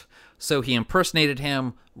Durant, so he impersonated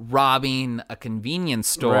him robbing a convenience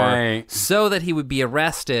store Right. so that he would be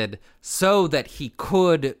arrested, so that he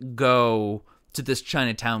could go to this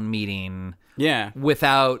Chinatown meeting Yeah.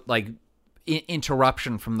 without, like,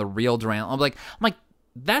 interruption from the real Durant. I'm like,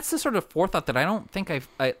 that's the sort of forethought that I don't think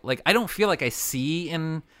I don't feel like I see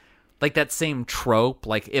in, like, that same trope.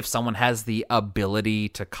 Like, if someone has the ability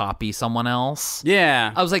to copy someone else.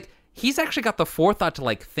 Yeah. I was like, he's actually got the forethought to,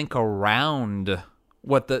 like, think around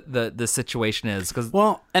what the situation is. Cause,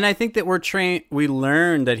 Well, and I think that we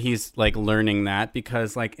learn that he's, like, learning that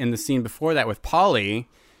because, like, in the scene before that with Polly,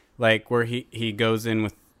 like, where he goes in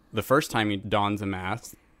with the first time he dons a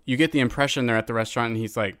mask, you get the impression they're at the restaurant and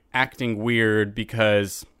he's, like, acting weird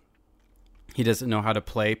because he doesn't know how to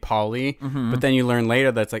play Polly. But then you learn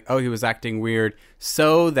later that it's like, oh, he was acting weird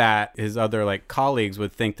so that his other, like, colleagues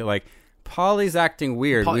would think that, like, Polly's acting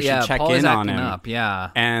weird. We should check Paulie's in on acting him. up,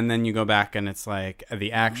 yeah. And then you go back and it's like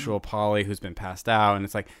the actual Polly who's been passed out. And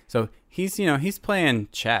it's like, so he's, he's playing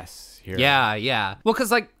chess here. Yeah. Well,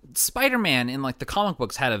 because, like, Spider-Man in, like, the comic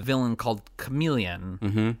books had a villain called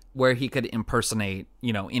Chameleon, where he could impersonate,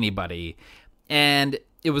 anybody. And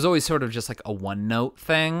it was always sort of just, like, a one-note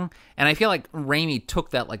thing. And I feel like Raimi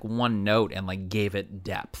took that, like, one note and, like, gave it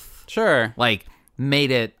depth. Sure. Like,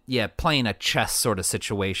 made it, playing a chess sort of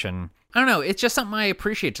situation. I don't know. It's just something I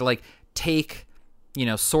appreciate to, like, take,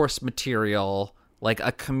 source material, like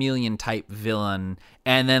a chameleon type villain,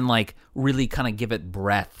 and then, like, really kind of give it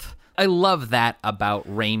breadth. I love that about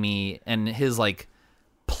Raimi and his, like,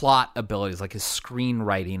 plot abilities, like his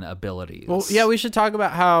screenwriting abilities. Well, yeah, we should talk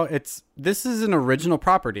about how this is an original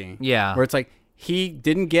property. Yeah. Where it's like, he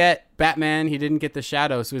didn't get Batman, he didn't get the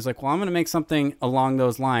Shadow, so he's like, well, I'm going to make something along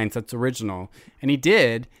those lines that's original. And he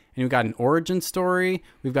did, and we've got an origin story,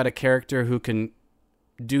 we've got a character who can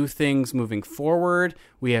do things moving forward,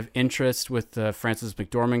 we have interest with the Frances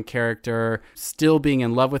McDormand character, still being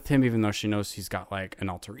in love with him, even though she knows he's got, like, an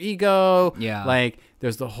alter ego. Yeah. Like,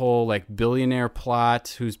 there's the whole, like, billionaire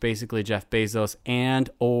plot, who's basically Jeff Bezos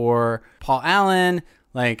and or Paul Allen.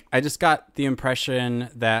 Like, I just got the impression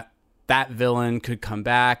that villain could come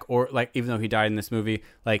back, or, like, even though he died in this movie,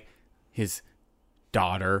 like, his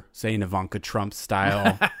daughter, say in Ivanka Trump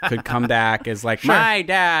style, could come back as, like, my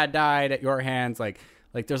dad died at your hands.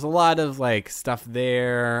 Like there's a lot of, like, stuff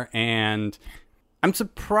there, and I'm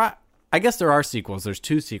surprised. I guess there are sequels. There's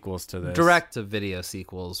 2 sequels to this. Direct-to-video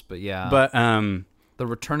sequels, but yeah. But, The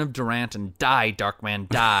Return of Durant and Die, Darkman,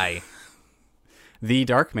 Die. The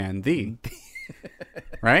Darkman,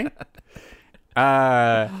 right?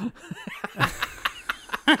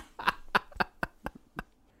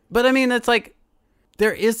 But I mean, it's like,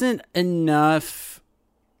 there isn't enough,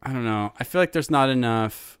 I don't know, I feel like there's not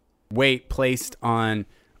enough weight placed on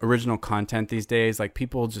original content these days. Like,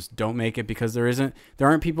 people just don't make it because there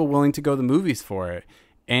aren't people willing to go to the movies for it.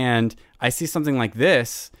 And I see something like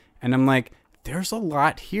this and I'm like, there's a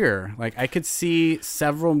lot here. Like, I could see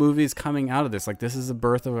several movies coming out of this. Like, this is the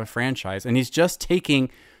birth of a franchise, and he's just taking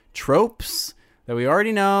tropes that we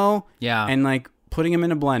already know, and, like, putting them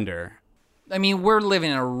in a blender. I mean, we're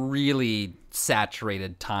living in a really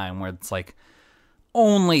saturated time where it's like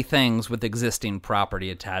only things with existing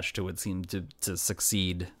property attached to it seem to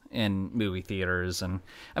succeed in movie theaters. And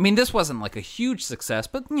I mean, this wasn't like a huge success,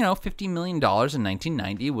 but, $50 million in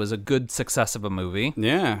 1990 was a good success of a movie.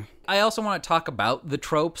 Yeah. I also want to talk about the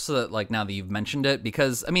tropes, like, now that you've mentioned it,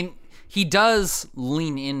 because, I mean, he does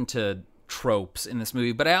lean into tropes in this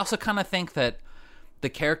movie, but I also kind of think that the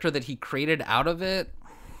character that he created out of it,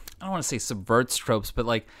 I don't want to say subverts tropes, but,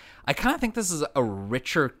 like, I kind of think this is a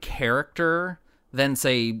richer character than,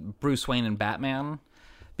 say, Bruce Wayne and Batman.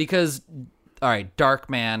 Because, all right,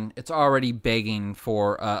 Darkman, it's already begging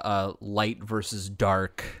for a light versus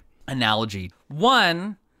dark analogy.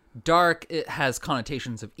 One, dark, it has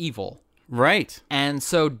connotations of evil. Right. And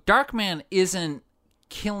so Darkman isn't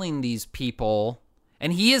killing these people,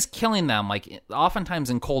 and he is killing them, like,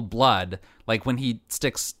 oftentimes in cold blood, like when he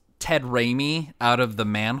sticks Ted Raimi out of the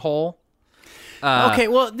manhole. Okay,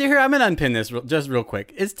 well, here, I'm going to unpin this just real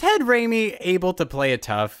quick. Is Ted Raimi able to play it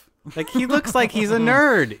tough? Like, he looks like he's a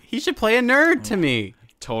nerd. He should play a nerd to me.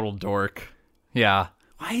 Total dork. Yeah.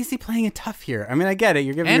 Why is he playing it tough here? I mean, I get it.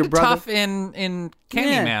 You're giving And your brother tough in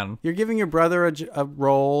Candyman. Yeah. You're giving your brother a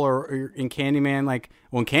role, or in Candyman, like,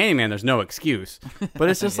 well, in Candyman, there's no excuse. But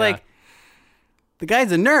it's just Yeah. like, the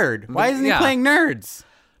guy's a nerd. Why isn't he Yeah. playing nerds?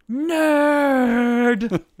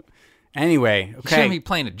 Nerd. Anyway, okay. Shouldn't be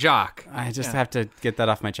playing a jock. I just have to get that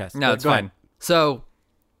off my chest. No, But it's go fine. ahead. So,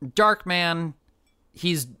 Darkman,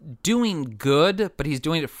 he's doing good, but he's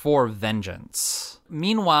doing it for vengeance.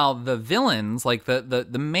 Meanwhile, the villains, like the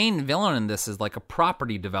main villain in this is like a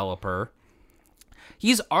property developer.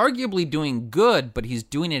 He's arguably doing good, but he's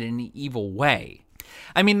doing it in an evil way.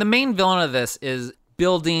 I mean, the main villain of this is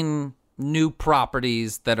building new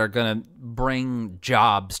properties that are going to bring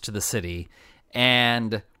jobs to the city.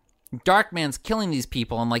 And Darkman's killing these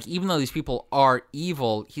people, and like even though these people are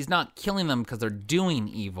evil, he's not killing them because they're doing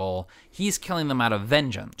evil. He's killing them out of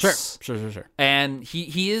vengeance. Sure. And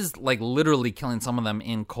he is like literally killing some of them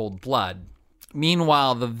in cold blood.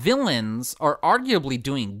 Meanwhile, the villains are arguably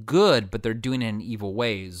doing good, but they're doing it in evil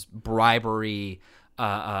ways. Bribery,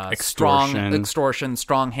 extortion,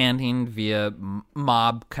 strong handing via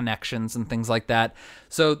mob connections and things like that.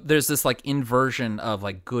 So there's this like inversion of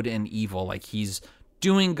like good and evil. Like he's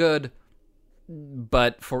doing good,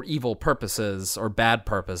 but for evil purposes or bad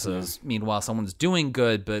purposes. Yeah. Meanwhile, someone's doing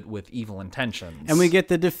good, but with evil intentions. And we get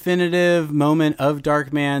the definitive moment of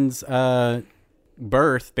Darkman's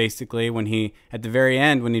birth, basically, when he, at the very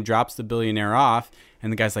end, when he drops the billionaire off,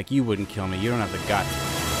 and the guy's like, you wouldn't kill me. You don't have the guts.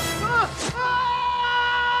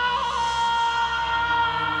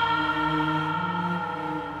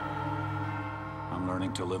 I'm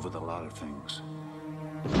learning to live with a lot of things.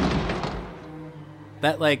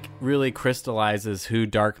 That like really crystallizes who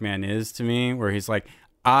Darkman is to me, where he's like,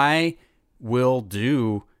 I will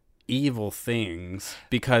do evil things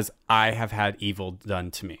because I have had evil done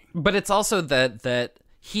to me. But it's also that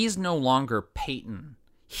he's no longer Peyton.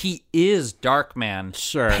 He is Darkman.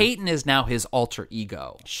 Sure. Peyton is now his alter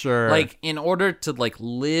ego. Sure. Like in order to like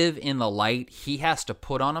live in the light, he has to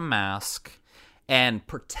put on a mask and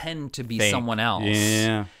pretend to be someone else.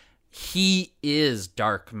 Yeah. He is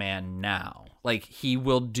Darkman now. Like, he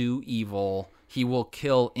will do evil. He will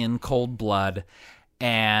kill in cold blood.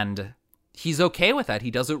 And he's okay with that.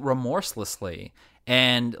 He does it remorselessly.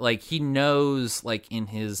 And, like, he knows, like, in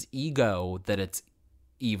his ego that it's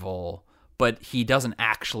evil, but he doesn't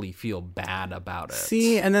actually feel bad about it.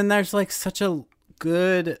 See, and then there's, like, such a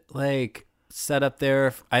good, like, setup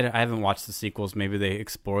there. I haven't watched the sequels. Maybe they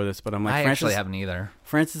explore this, but I'm like, actually haven't either.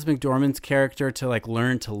 Frances McDormand's character to, like,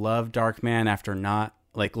 learn to love Darkman after not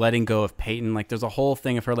like letting go of Peyton. Like there's a whole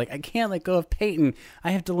thing of her like, I can't let go of Peyton.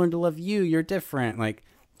 I have to learn to love you. You're different. Like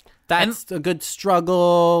that's a good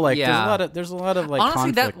struggle. Like there's a lot of like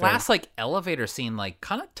honestly that there. last like elevator scene like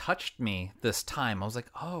kind of touched me this time. I was like,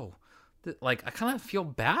 oh, like I kind of feel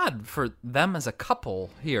bad for them as a couple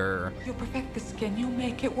here. You perfect the skin. You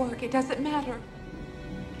make it work. It doesn't matter.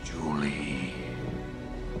 Julie.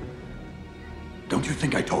 Don't you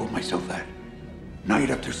think I told myself that? Night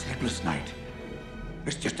after sleepless night.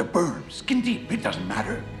 It's just a burn, skin deep, it doesn't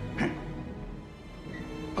matter.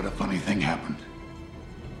 But a funny thing happened.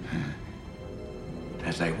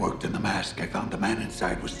 As I worked in the mask, I found the man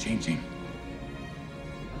inside was changing.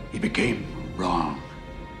 He became wrong.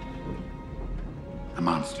 A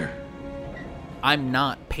monster. I'm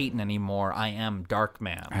not Peyton anymore. I am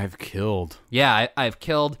Darkman. I've killed. Yeah, I've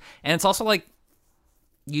killed. And it's also like,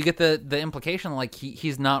 you get the implication like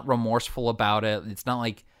he's not remorseful about it. It's not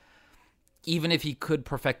like, even if he could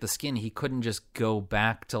perfect the skin, he couldn't just go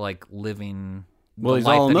back to like living. Well, he's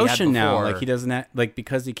all emotion now. Like he doesn't have, like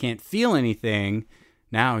because he can't feel anything.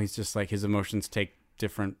 Now he's just like his emotions take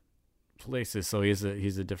different places. So he's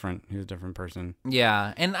a different person.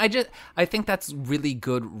 Yeah, and I think that's really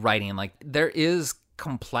good writing. Like there is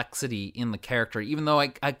complexity in the character, even though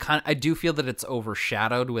I do feel that it's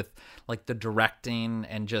overshadowed with like the directing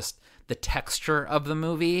and just the texture of the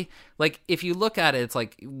movie. Like if you look at it, it's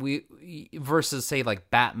like we versus say like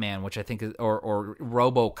Batman, which I think is, or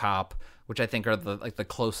RoboCop, which I think are the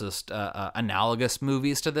closest analogous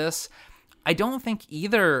movies to this. I don't think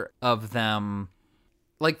either of them,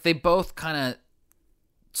 like they both kind of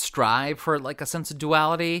strive for like a sense of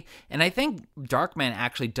duality, and I think Darkman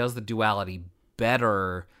actually does the duality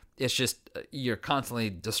better. It's just you're constantly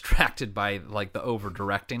distracted by like the over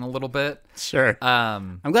directing a little bit. Sure.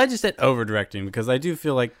 I'm glad you said over directing because I do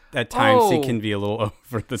feel like at times he can be a little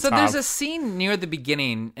over the top. So there's a scene near the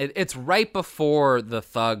beginning. It's right before the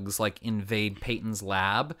thugs like invade Peyton's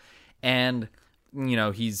lab, and you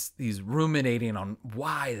know he's ruminating on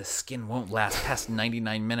why the skin won't last past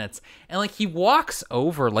 99 minutes, and like he walks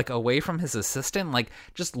over like away from his assistant, like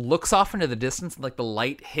just looks off into the distance, and like the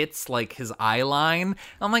light hits like his eye line.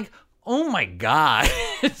 I'm like, oh my god.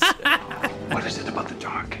 What is it about the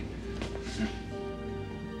dark?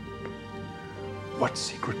 What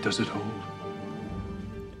secret does it hold?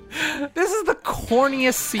 This is the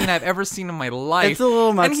corniest scene I've ever seen in my life. It's a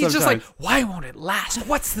little much And he's just like, sometimes. why won't it last?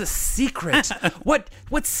 What's the secret? What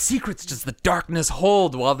secrets does the darkness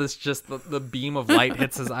hold while this just the beam of light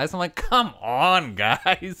hits his eyes? I'm like, come on,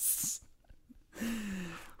 guys.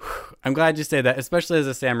 I'm glad you say that, especially as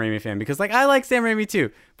a Sam Raimi fan, because like I like Sam Raimi too,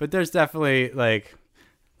 but there's definitely like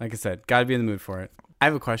I said, gotta be in the mood for it. I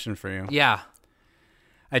have a question for you. Yeah.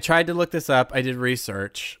 I tried to look this up. I did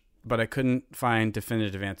research, but I couldn't find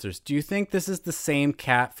definitive answers. Do you think this is the same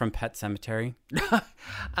cat from Pet Sematary?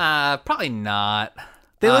 Probably not.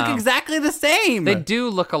 They look exactly the same. They do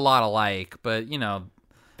look a lot alike, but you know,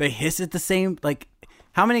 They hiss at the same. Like,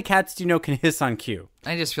 how many cats do you know can hiss on cue?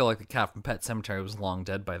 I just feel like the cat from Pet Sematary was long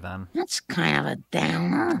dead by then. That's kind of a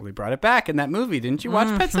downer. We brought it back in that movie. Didn't you watch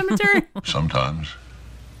Pet Sematary? Sometimes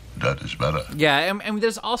that is better. Yeah, and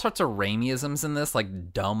there's all sorts of Raimi-isms in this,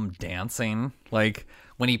 like dumb dancing. Like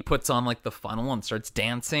when he puts on like the funnel and starts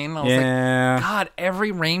dancing. I was Yeah. like, God,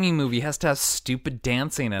 every Raimi movie has to have stupid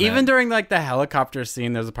dancing in it. Even during like the helicopter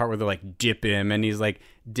scene, there's a part where they like dip him, and he's like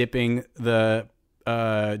dipping the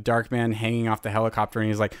Darkman hanging off the helicopter, and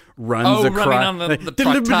he's like runs across. running on the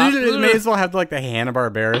truck top. It may as well have like the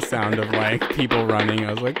Hanna-Barbera sound of like people running.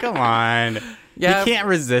 I was like, come on. Yeah. You can't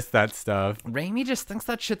resist that stuff. Raimi just thinks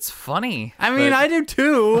that shit's funny. I mean, but- I do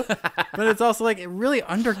too, but it's also like it really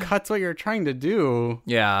undercuts what you're trying to do.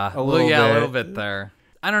 Yeah, A little a bit. little bit there.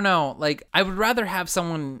 I don't know. Like, I would rather have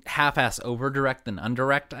someone half-ass over-direct than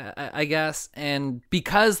undirect, I guess. And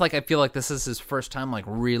because, like, I feel like this is his first time, like,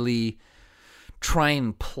 really try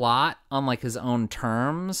and plot on, like, his own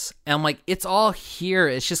terms. And, like, it's all here.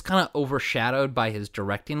 It's just kind of overshadowed by his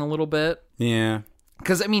directing a little bit. Yeah.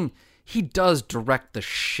 Because, I mean, he does direct the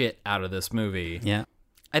shit out of this movie. Yeah.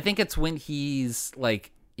 I think it's when he's,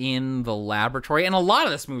 like, in the laboratory. And a lot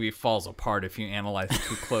of this movie falls apart if you analyze it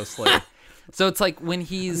too closely. So it's like when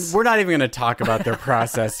he's... We're not even going to talk about their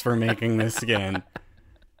process for making this again.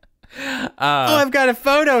 I've got a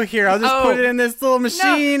photo here. I'll just put it in this little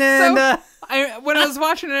machine when and... I was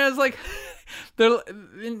watching it, I was like...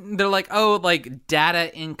 They're like, oh, like,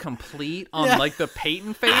 data incomplete on, like, the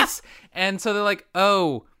Peyton face. And so they're like,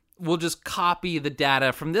 oh, we'll just copy the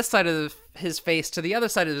data from this side of his face to the other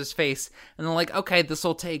side of his face. And they're like, okay, this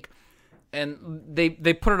will take... And they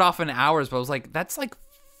put it off in hours, but I was like, that's like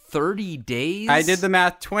 30 days? I did the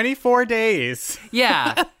math. 24 days.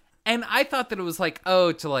 Yeah. And I thought that it was like,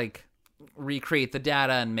 oh, to like recreate the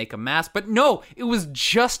data and make a mask. But no, it was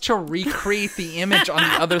just to recreate the image on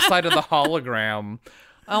the other side of the hologram.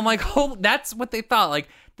 I'm like, oh, that's what they thought. Like,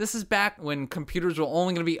 this is back when computers were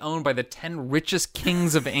only going to be owned by the 10 richest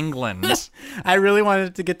kings of England. I really wanted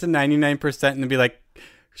it to get to 99% and be like,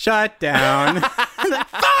 shut down.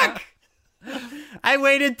 Fuck! I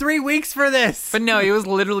waited 3 weeks for this. But no, it was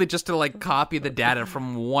literally just to like copy the data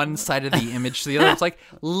from one side of the image to the other. It's like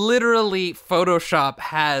literally Photoshop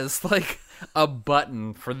has like a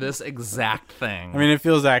button for this exact thing. I mean, it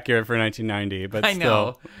feels accurate for 1990, but I still.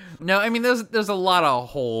 know. No, I mean there's a lot of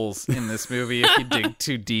holes in this movie if you dig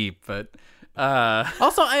too deep, but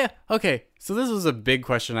Also, okay, so this was a big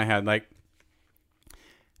question I had. Like,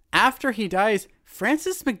 after he dies,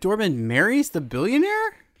 Frances McDormand marries the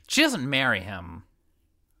billionaire? she doesn't marry him.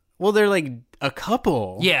 Well, they're like a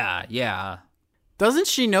couple. Yeah. Doesn't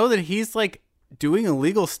she know that he's like doing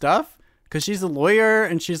illegal stuff? Because she's a lawyer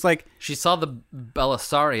and she's like, She saw the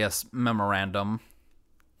Belisarius memorandum.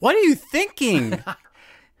 what are you thinking?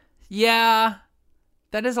 Yeah.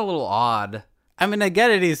 That is a little odd. I mean, I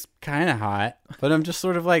get it. He's kind of hot, but I'm just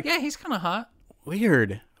sort of like, Yeah, he's kind of hot.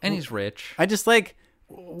 weird. And he's rich. I just like,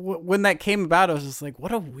 when that came about, I was just like,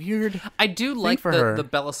 what a weird. I do like for her. the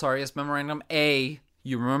Belisarius memorandum.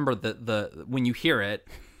 You remember the when you hear it,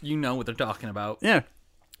 you know what they're talking about. Yeah.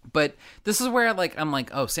 But this is where like I'm like,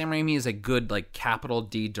 oh, Sam Raimi is a good like capital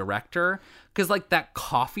D director, because like that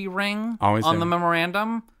coffee ring Always on do. the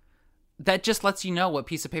memorandum, that just lets you know what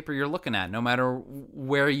piece of paper you're looking at, no matter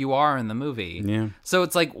where you are in the movie. Yeah. So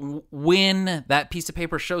it's like when that piece of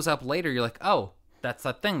paper shows up later, you're like, oh, that's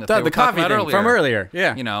that thing that they were The talking coffee about thing from earlier.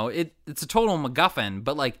 Yeah. You know, it's a total MacGuffin,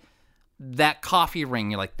 but like that coffee ring,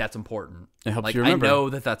 you're like, that's important. It helps like, you remember. I know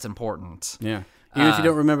that's important. Yeah. Even if you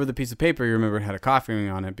don't remember the piece of paper, you remember it had a coffee ring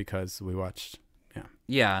on it because we watched. Yeah.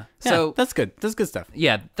 Yeah. So So that's good. That's good stuff.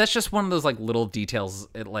 yeah, that's just one of those like little details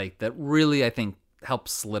like that really I think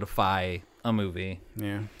helps solidify a movie.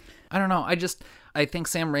 Yeah. I don't know. I think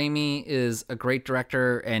Sam Raimi is a great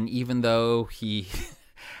director, and even though he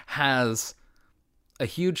has a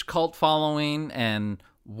huge cult following and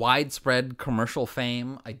widespread commercial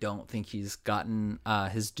fame, I don't think he's gotten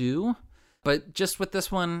his due. But just with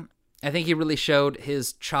this one, I think he really showed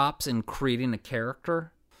his chops in creating a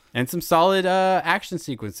character. And some solid action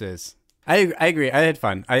sequences. I agree. I had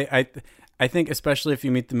fun. I think especially if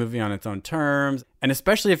you meet the movie on its own terms, and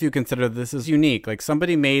especially if you consider this is unique. Like,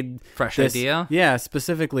 somebody made fresh this, idea. Yeah,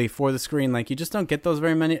 specifically for the screen. Like, you just don't get those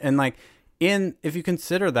very many. And like, if you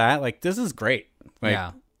consider that, like, this is great. Like,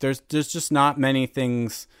 Yeah. There's just not many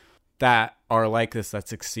things that are like this that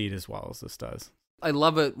succeed as well as this does. I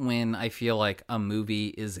love it when I feel like a movie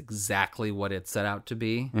is exactly what it set out to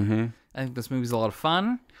be. Mm-hmm. I think this movie's a lot of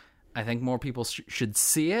fun. I think more people should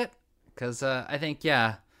see it because I think,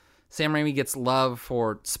 Sam Raimi gets love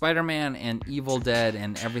for Spider-Man and Evil Dead,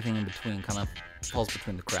 and everything in between kind of falls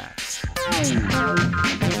between the cracks.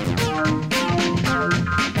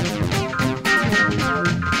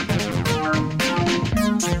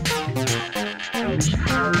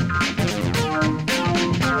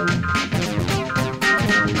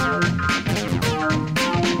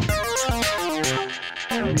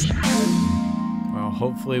 Well,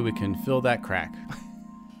 hopefully we can fill that crack.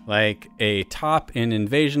 Like a top in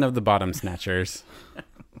Invasion of the Bottom Snatchers.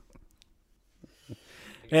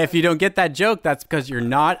 If you don't get that joke, that's because you're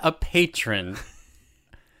not a patron.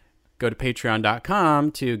 Go to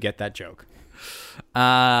patreon.com to get that joke.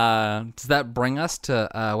 Does that bring us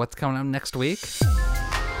to what's coming up next week?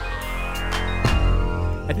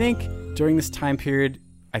 I think during this time period,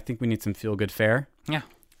 I think we need some feel-good fare. Yeah.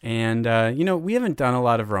 And, we haven't done a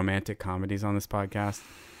lot of romantic comedies on this podcast.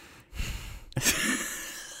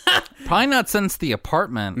 Probably not since The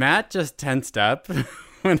Apartment. Matt just tensed up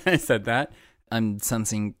when I said that. I'm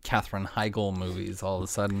sensing Katherine Heigl movies all of a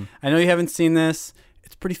sudden. I know you haven't seen this.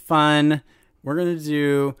 It's pretty fun. We're going to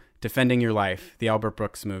do Defending Your Life, the Albert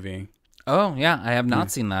Brooks movie. Oh, yeah. I have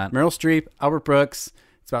not seen that. Meryl Streep, Albert Brooks.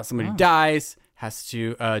 It's about somebody who dies, has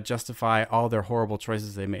to justify all their horrible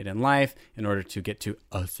choices they made in life in order to get to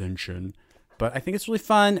ascension. But I think it's really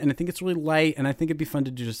fun, and I think it's really light, and I think it'd be fun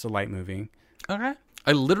to do just a light movie. Okay.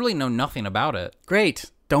 I literally know nothing about it. Great.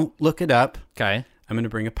 Don't look it up. Okay. I'm going to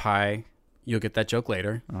bring a pie. You'll get that joke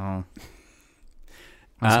later. Oh.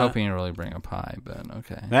 I was hoping you'd really bring a pie, but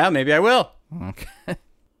okay. Well, maybe I will. Okay.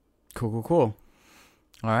 Cool.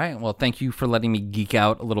 All right. Well, thank you for letting me geek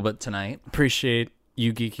out a little bit tonight. Appreciate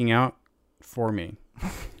you geeking out for me.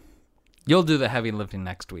 You'll do the heavy lifting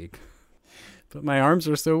next week. But my arms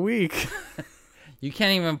are so weak. You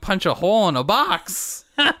can't even punch a hole in a box.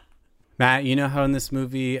 Matt, you know how in this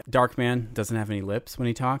movie Darkman doesn't have any lips when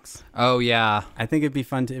he talks? Oh, yeah. I think it'd be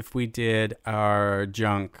fun if we did our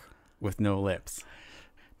junk with no lips.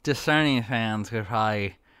 Discerning fans could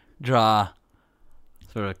probably draw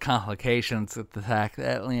sort of complications with the fact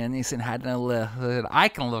that Liam Neeson had no lips. I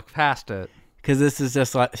can look past it. Because this is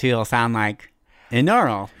just what she'll sound like in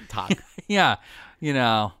normal talk. Yeah.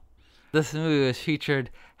 This movie was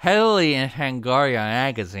featured heavily in Fangoria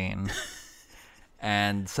magazine.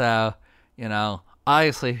 And so,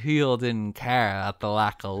 obviously Heel didn't care about the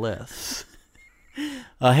lack of lists.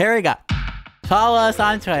 Well, here we go. Follow us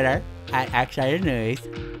on Twitter at X-Rated News.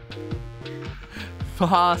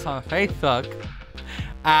 Follow us on Facebook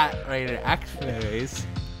at Rated X Movies.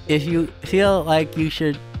 If you feel like you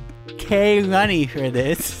should pay money for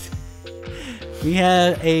this, we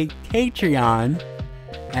have a Patreon,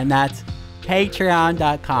 and that's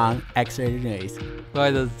patreon.com X-Rated News.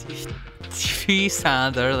 Boy, those T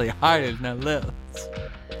sounds are really hard with no lips.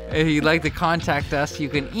 If you'd like to contact us, you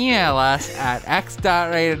can email us at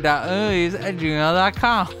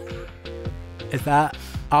x.rated.movies@gmail.com. Is that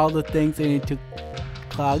all the things we need to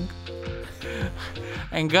plug?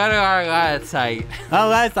 And go to our website.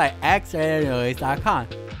 Our website, xratedmovies.com.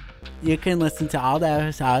 You can listen to all the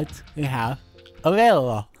episodes we have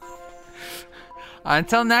available.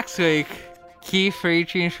 Until next week, keep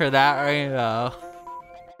reaching for that rainbow.